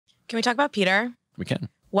Can we talk about Peter? We can.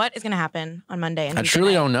 What is going to happen on Monday? I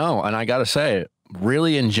truly don't know. And I got to say,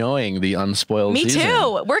 really enjoying the unspoiled season. Me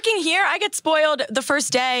too. Working here, I get spoiled the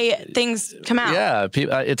first day things come out. Yeah.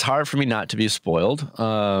 It's hard for me not to be spoiled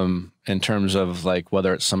in terms of like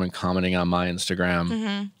whether it's someone commenting on my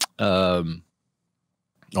Instagram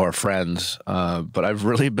or friends. But I've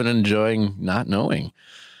really been enjoying not knowing.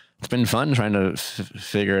 It's been fun trying to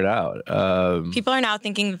figure it out. People are now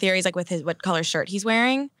thinking the theories like with what color shirt he's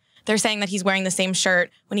wearing. They're saying that he's wearing the same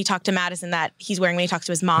shirt when he talked to Madison that he's wearing when he talks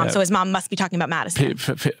to his mom. Yeah. So his mom must be talking about Madison.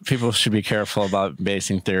 People should be careful about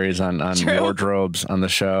basing theories on wardrobes on the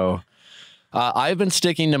show. I've been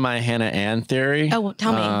sticking to my Hannah Ann theory. Oh, well,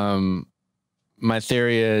 tell me. My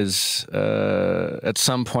theory is at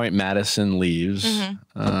some point Madison leaves,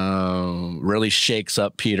 really shakes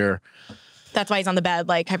up Peter. That's why he's on the bed,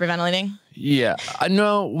 like hyperventilating? Yeah. I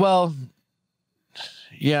know. Well,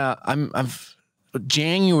 yeah, I've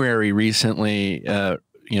January recently, you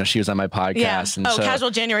know, she was on my podcast. Yeah. And so,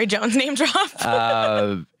 casual January Jones name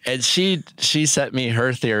drop. And she sent me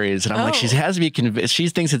her theories, and I'm like, she has to be convinced. She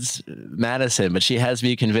thinks it's Madison, but she has to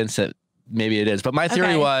be convinced that maybe it is. But my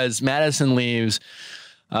theory was Madison leaves.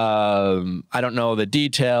 I don't know the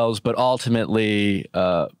details, but ultimately,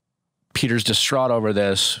 Peter's distraught over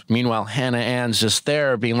this. Meanwhile, Hannah Ann's just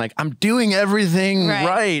there being like, I'm doing everything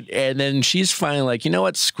right. And then she's finally like, you know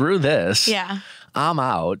what? Screw this. Yeah. I'm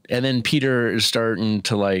out. And then Peter is starting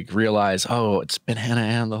to like realize, oh, it's been Hannah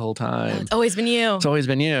Ann the whole time. It's always been you. It's always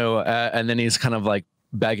been you. And then he's kind of like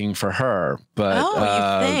begging for her. But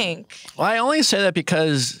you think? Well, I only say that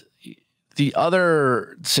because the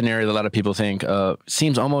other scenario that a lot of people think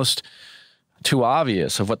seems almost too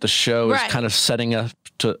obvious of what the show is kind of setting us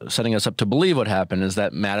up to believe what happened is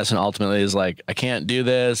that Madison ultimately is like, I can't do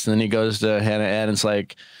this. And then he goes to Hannah Ann and it's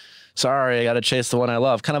like, sorry, I got to chase the one I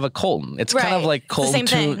love. Kind of a Colton. It's kind of like Colton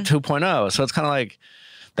 2.0. So it's kind of like,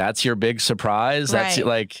 that's your big surprise. That's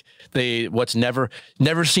like what's never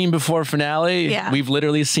seen before finale. Yeah. We've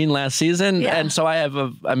literally seen last season. Yeah. And so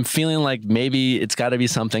I'm feeling like maybe it's got to be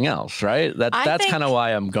something else, right? That's kind of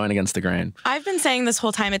why I'm going against the grain. I've been saying this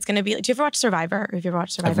whole time it's going to be like, do you ever watch Survivor? Have you ever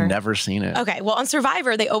watched Survivor? I've never seen it. Okay. Well, on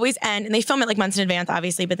Survivor, they always end, and they film it like months in advance,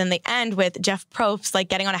 obviously, but then they end with Jeff Probst like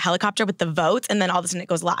getting on a helicopter with the votes, and then all of a sudden it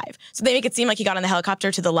goes live. So they make it seem like he got on the helicopter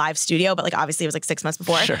to the live studio, but like obviously it was like 6 months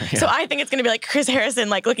before. Sure, yeah. So I think it's going to be like Chris Harrison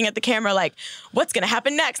like looking at the camera like, what's going to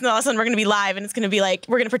happen next? And all of a sudden we're going to be live, and it's going to be like,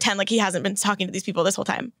 we're going to pretend like he hasn't been talking to these people this whole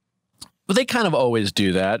time. Well, they kind of always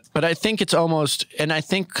do that, but I think it's almost, and I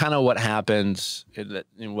think kind of what happens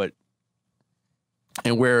in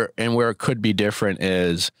where it could be different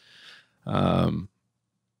is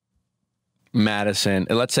Madison.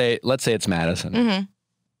 Let's say it's Madison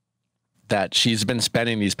that she's been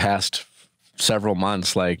spending these past several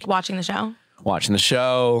months like watching the show.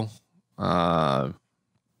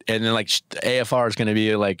 And then like AFR is going to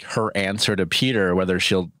be like her answer to Peter, whether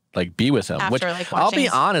she'll like be with him. After, which like, I'll be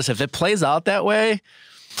honest, if it plays out that way,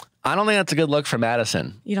 I don't think that's a good look for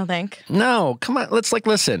Madison. You don't think? No, come on. Let's like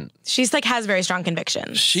listen. She's like has very strong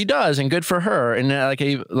convictions. She does, and good for her. And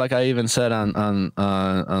like I even said on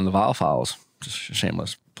the Viall Files, just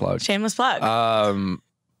shameless plug. Shameless plug.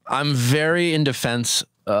 I'm very in defense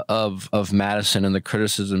of Madison and the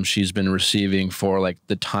criticism she's been receiving for like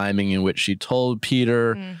the timing in which she told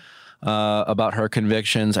Peter about her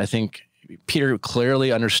convictions. I think Peter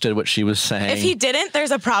clearly understood what she was saying. If he didn't,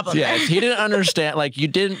 there's a problem. Yeah, if he didn't understand, like you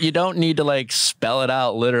don't need to like spell it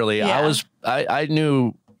out literally. Yeah. I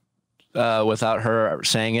knew without her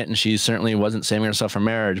saying it, and she certainly wasn't saving herself for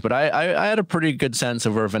marriage. But I had a pretty good sense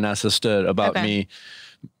of where Vanessa stood about me.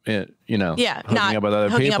 You know, hooking up with other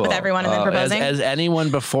people, hooking up with everyone and then proposing. As anyone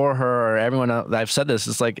before her or everyone else, I've said this.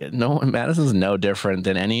 It's like Madison's no different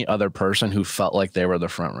than any other person who felt like they were the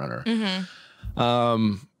front runner.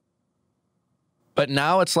 But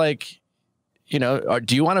now it's like, you know,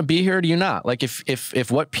 do you want to be here? Or do you not? Like,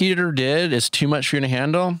 if what Peter did is too much for you to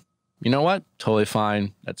handle, you know what? Totally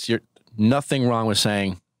fine. Nothing wrong with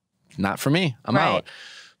saying, not for me. I'm out.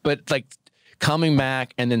 But like, coming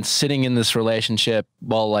back and then sitting in this relationship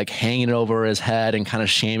while like hanging it over his head and kind of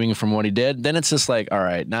shaming from what he did, then it's just like, all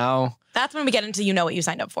right, now. That's when we get into what you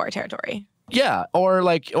signed up for territory. Yeah.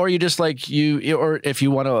 Or you just like or if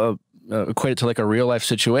you want to equate it to like a real life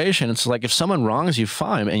situation, it's like if someone wrongs you,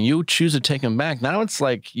 fine, and you choose to take them back. Now it's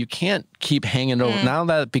like you can't keep hanging over. Now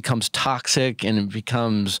that it becomes toxic and it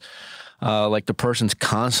becomes like the person's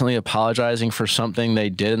constantly apologizing for something they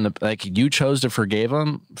did, and like you chose to forgive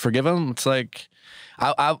them. It's like,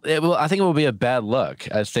 I think it will be a bad look.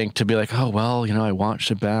 I think to be like, oh well, you know, I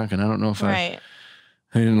watched it back, and I don't know if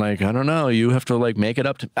and like I don't know. You have to like make it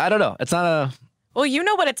up to. I don't know. It's not a. Well, you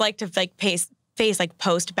know what it's like to like face like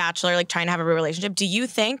post Bachelor, like trying to have a real relationship. Do you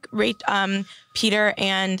think Peter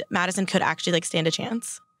and Madison could actually like stand a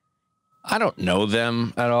chance? I don't know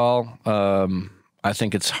them at all. I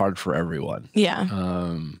think it's hard for everyone.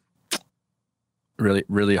 Yeah. Really,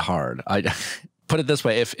 really hard. I put it this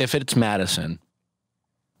way: if it's Madison,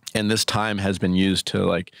 and this time has been used to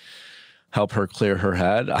like help her clear her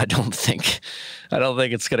head, I don't think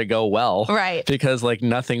it's gonna go well. Right. Because like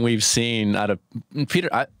nothing we've seen out of Peter.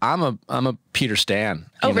 I'm a Peter stan.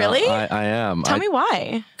 Oh, really? I am. Tell me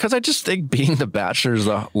why. Because I just think being the Bachelor is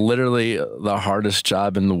literally the hardest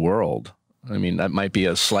job in the world. I mean, that might be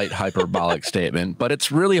a slight hyperbolic statement, but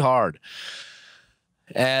it's really hard.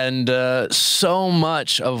 And so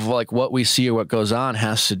much of like what we see or what goes on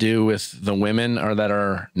has to do with the women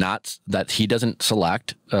that he doesn't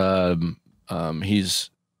select. He's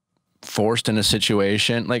forced in a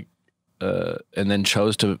situation like, and then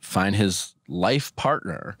chose to find his life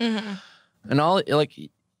partner. Mm-hmm. And all like,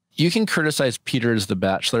 you can criticize Peter as the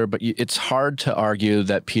Bachelor, but it's hard to argue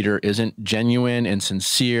that Peter isn't genuine and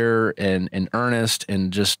sincere and earnest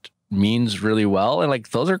and just means really well. And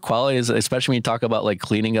like, those are qualities, especially when you talk about like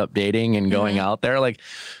cleaning up dating and going out there. Like,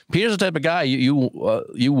 Peter's the type of guy you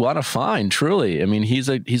want to find, truly. I mean, he's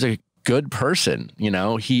a good person, you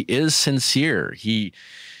know, he is sincere.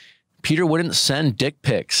 Peter wouldn't send dick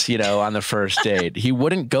pics, you know, on the first date. He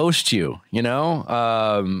wouldn't ghost you, you know?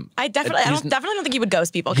 I definitely don't think he would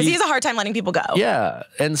ghost people because he has a hard time letting people go. Yeah.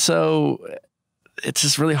 And so it's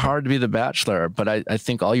just really hard to be the Bachelor. But I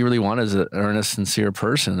think all you really want is an earnest, sincere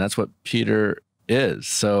person. That's what Peter is.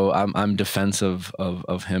 So I'm defensive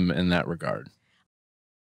of him in that regard.